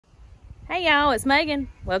Hey y'all, it's Megan.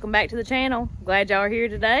 Welcome back to the channel. Glad y'all are here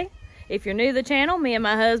today. If you're new to the channel, me and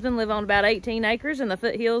my husband live on about 18 acres in the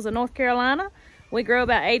foothills of North Carolina. We grow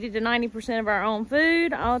about 80 to 90% of our own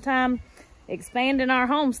food, all the time expanding our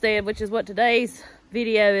homestead, which is what today's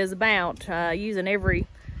video is about, using every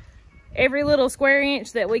little square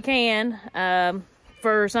inch that we can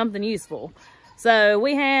for something useful. So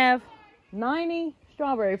we have 90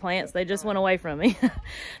 strawberry plants. They just went away from me.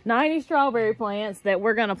 90 strawberry plants that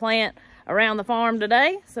we're going to plant around the farm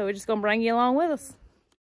today. So we're just going to bring you along with us.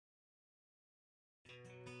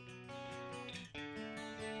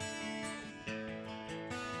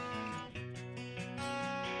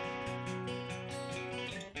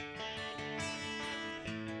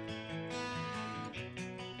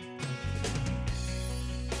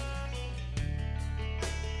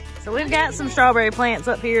 So we've got some strawberry plants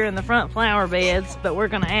up here in the front flower beds, but we're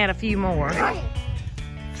going to add a few more.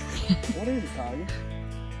 What is it, Tiger?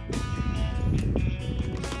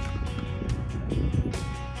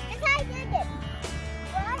 That's how I did it.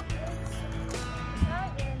 What?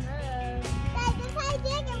 Dad, that's how I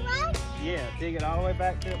did it, right? Yeah, dig it all the way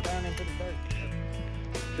back to it, down into the dirt.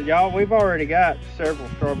 So y'all, we've already got several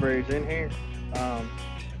strawberries in here.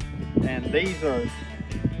 And these are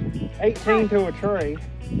 18 to a tree.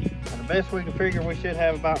 And the best we can figure, we should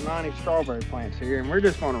have about 90 strawberry plants here. And we're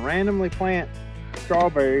just going to randomly plant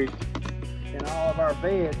strawberries in all of our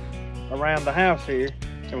beds around the house here.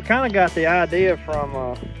 And we kind of got the idea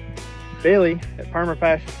from Billy at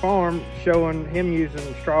Permaculture Farm, showing him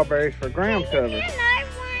using strawberries for ground cover.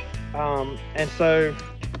 And so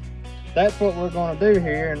that's what we're going to do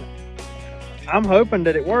here. And I'm hoping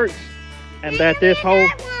that it works and that this whole...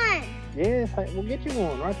 Yes, we'll get you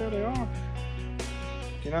one. Right there they are.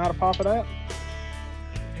 You know how to pop it out?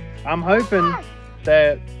 I'm hoping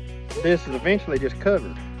that this is eventually just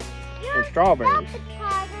covered in strawberries.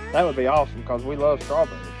 That would be awesome because we love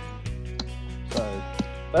strawberries. So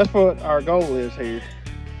that's what our goal is here,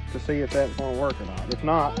 to see if that's going to work or not. If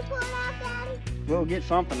not, we'll get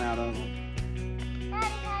something out of them.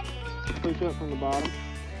 Push up from the bottom.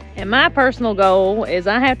 And my personal goal is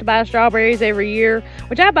I have to buy strawberries every year,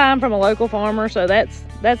 which I buy them from a local farmer, so that's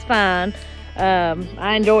fine.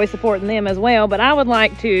 I enjoy supporting them as well, but I would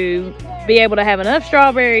like to be able to have enough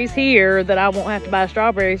strawberries here that I won't have to buy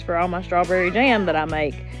strawberries for all my strawberry jam that I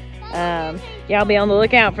make. Y'all be on the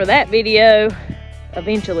lookout for that video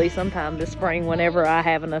eventually sometime this spring whenever I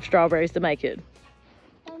have enough strawberries to make it.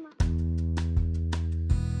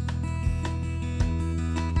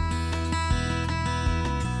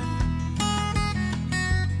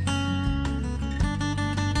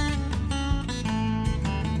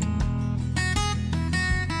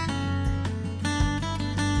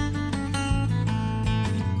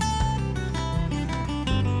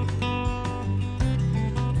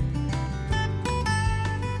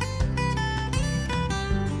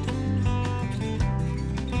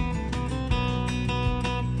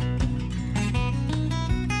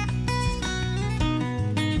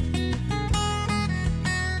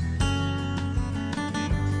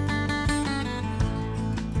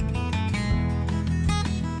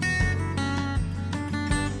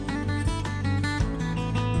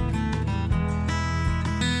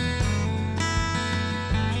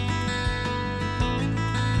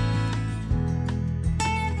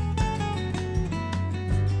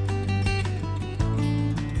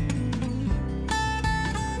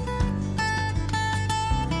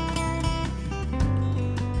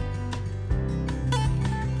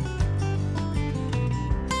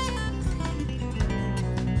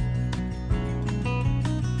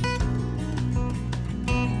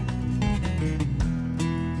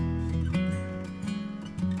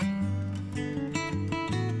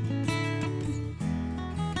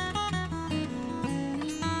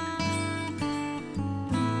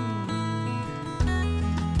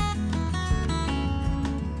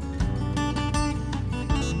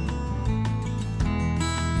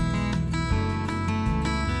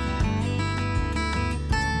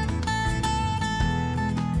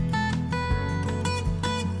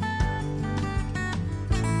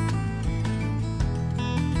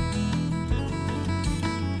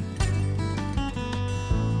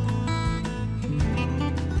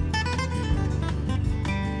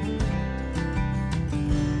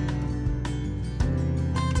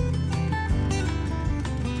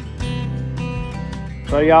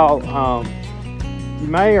 So y'all, you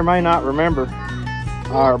may or may not remember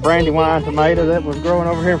our brandywine tomato that was growing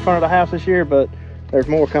over here in front of the house this year, but there's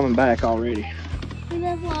more coming back already.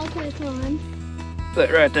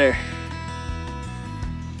 Look right there.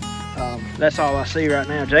 That's all I see right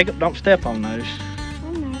now. Jacob, don't step on those.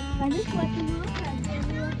 I'm not. I just want to look at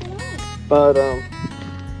them. But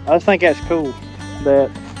I just think that's cool that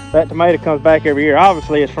that tomato comes back every year.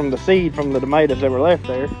 Obviously it's from the seed from the tomatoes that were left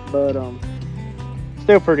there, but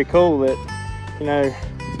still pretty cool that, you know,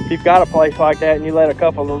 if you've got a place like that and you let a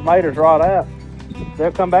couple of tomatoes rot out,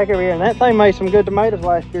 they'll come back every year. And that thing made some good tomatoes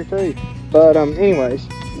last year too. But anyways,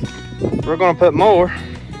 we're gonna put more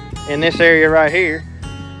in this area right here,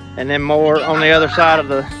 and then more on the other side of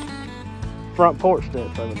the front porch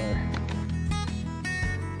steps over there.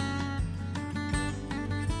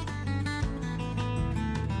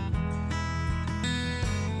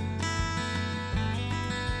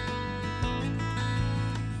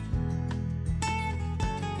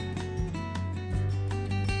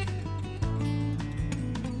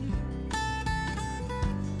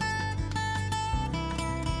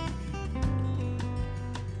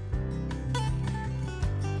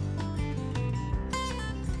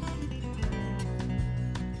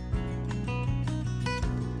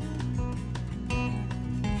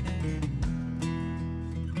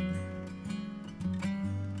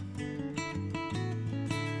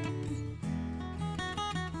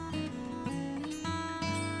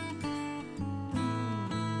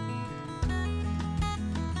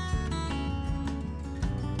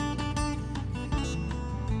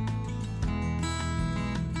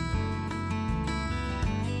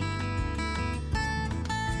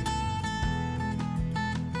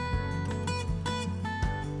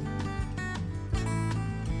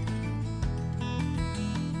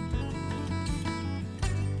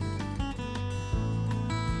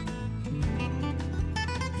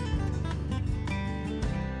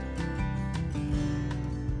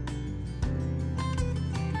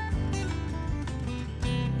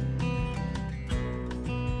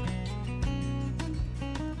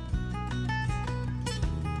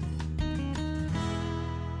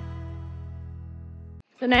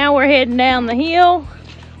 So now we're heading down the hill.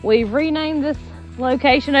 We've renamed this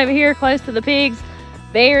location over here close to the pigs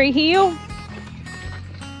Berry Hill.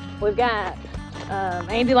 We've got,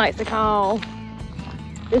 Andy likes to call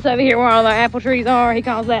this over here where all the apple trees are, he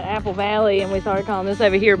calls that Apple Valley, and we started calling this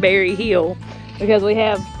over here Berry Hill because we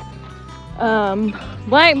have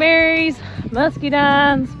blackberries,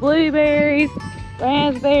 muscadines, blueberries,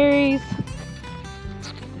 raspberries,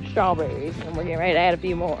 strawberries, and we're getting ready to add a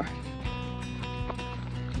few more.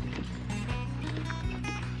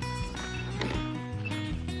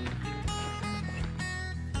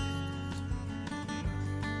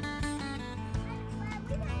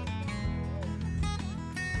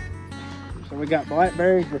 So we got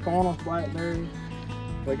blackberries, Recona blackberries.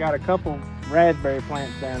 We got a couple raspberry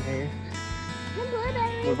plants down here.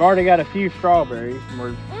 We've already got a few strawberries, and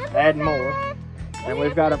we're adding more. And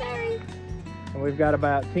we've got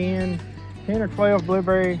about 10 or 12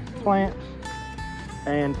 blueberry plants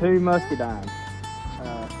and 2 muscadines.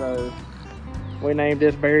 So we named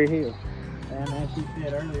this Berry Hill. And as she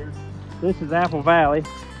said earlier, this is Apple Valley,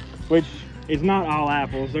 which is not all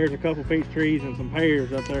apples. There's a couple peach trees and some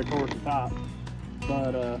pears up there towards the top.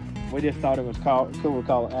 But we just thought it was cool to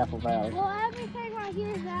call it Apple Valley. Well, everything right here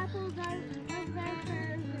is apples.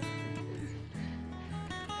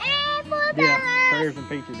 Yeah, pears and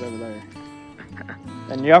peaches over there.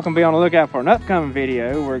 And y'all can be on the lookout for an upcoming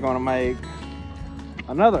video. We're going to make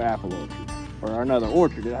another apple orchard, or another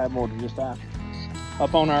orchard. It'll have more than just apples.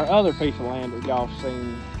 Up on our other piece of land that y'all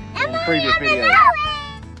seen in previous videos.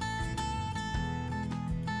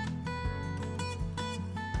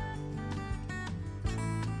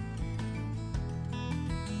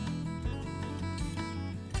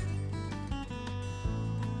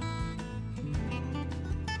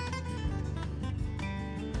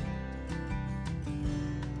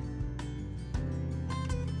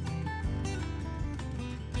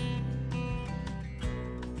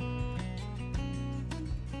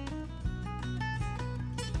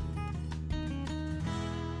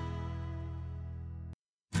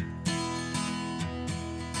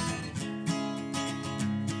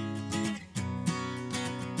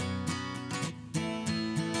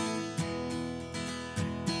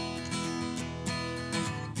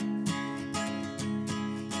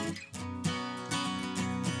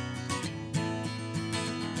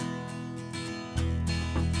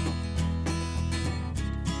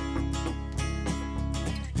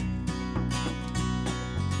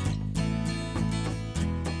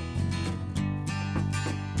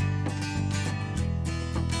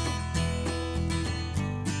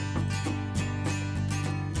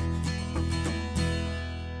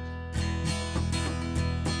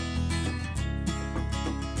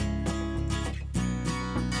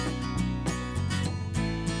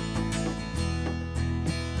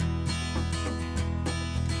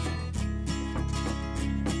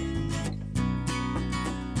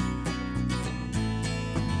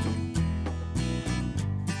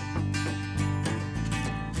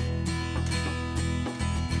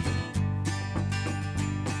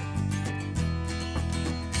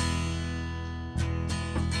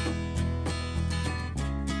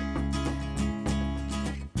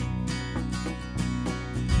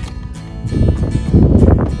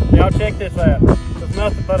 check this out. There's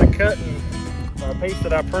nothing but a cutting, or a piece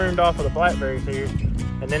that I pruned off of the blackberries here,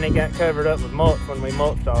 and then it got covered up with mulch when we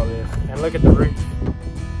mulched all this. And look at the roots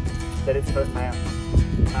that it's putting out.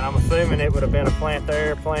 And I'm assuming it would have been a plant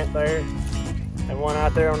there, and one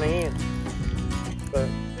out there on the end. But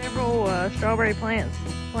several strawberry plants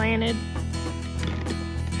planted.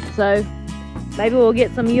 So maybe we'll get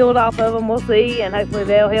some yield off of them, we'll see, and hopefully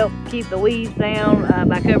they'll help keep the weeds down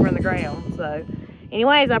by covering the ground. So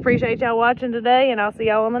anyways, I appreciate y'all watching today, and I'll see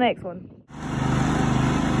y'all on the next one.